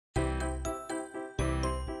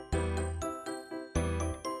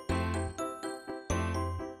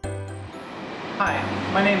Hi,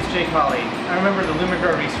 my name is Jake Hawley. I'm a member of the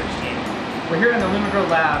LumiGrow research team. We're here in the LumiGrow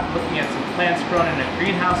lab looking at some plants grown in a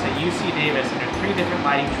greenhouse at UC Davis under 3 different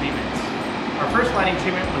lighting treatments. Our first lighting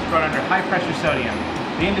treatment was grown under high pressure sodium,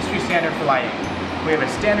 the industry standard for lighting. We have a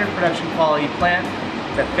standard production quality plant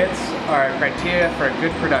that fits our criteria for a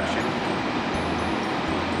good production.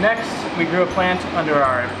 Next, we grew a plant under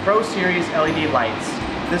our Pro Series LED lights.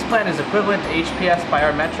 This plant is equivalent to HPS by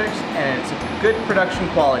our metrics, and it's a good production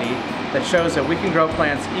quality that shows that we can grow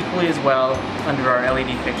plants equally as well under our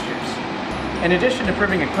LED fixtures. In addition to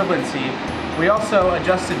proving equivalency, we also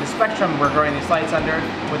adjusted the spectrum we're growing these lights under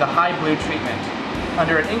with a high blue treatment.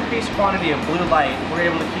 Under an increased quantity of blue light, we're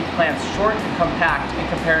able to keep plants short and compact in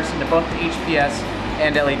comparison to both the HPS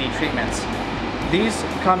and LED treatments. These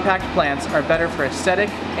compact plants are better for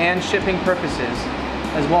aesthetic and shipping purposes,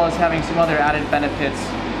 as well as having some other added benefits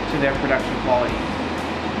to their production quality.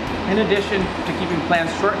 In addition to keeping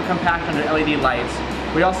plants short and compact under LED lights,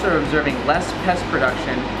 we also are observing less pest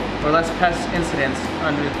production or less pest incidence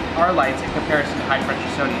under our lights in comparison to high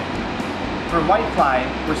pressure sodium. For whitefly,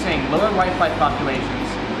 we're seeing lower whitefly populations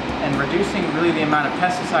and reducing really the amount of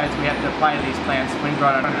pesticides we have to apply to these plants when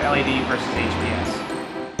grown under LED versus HPS.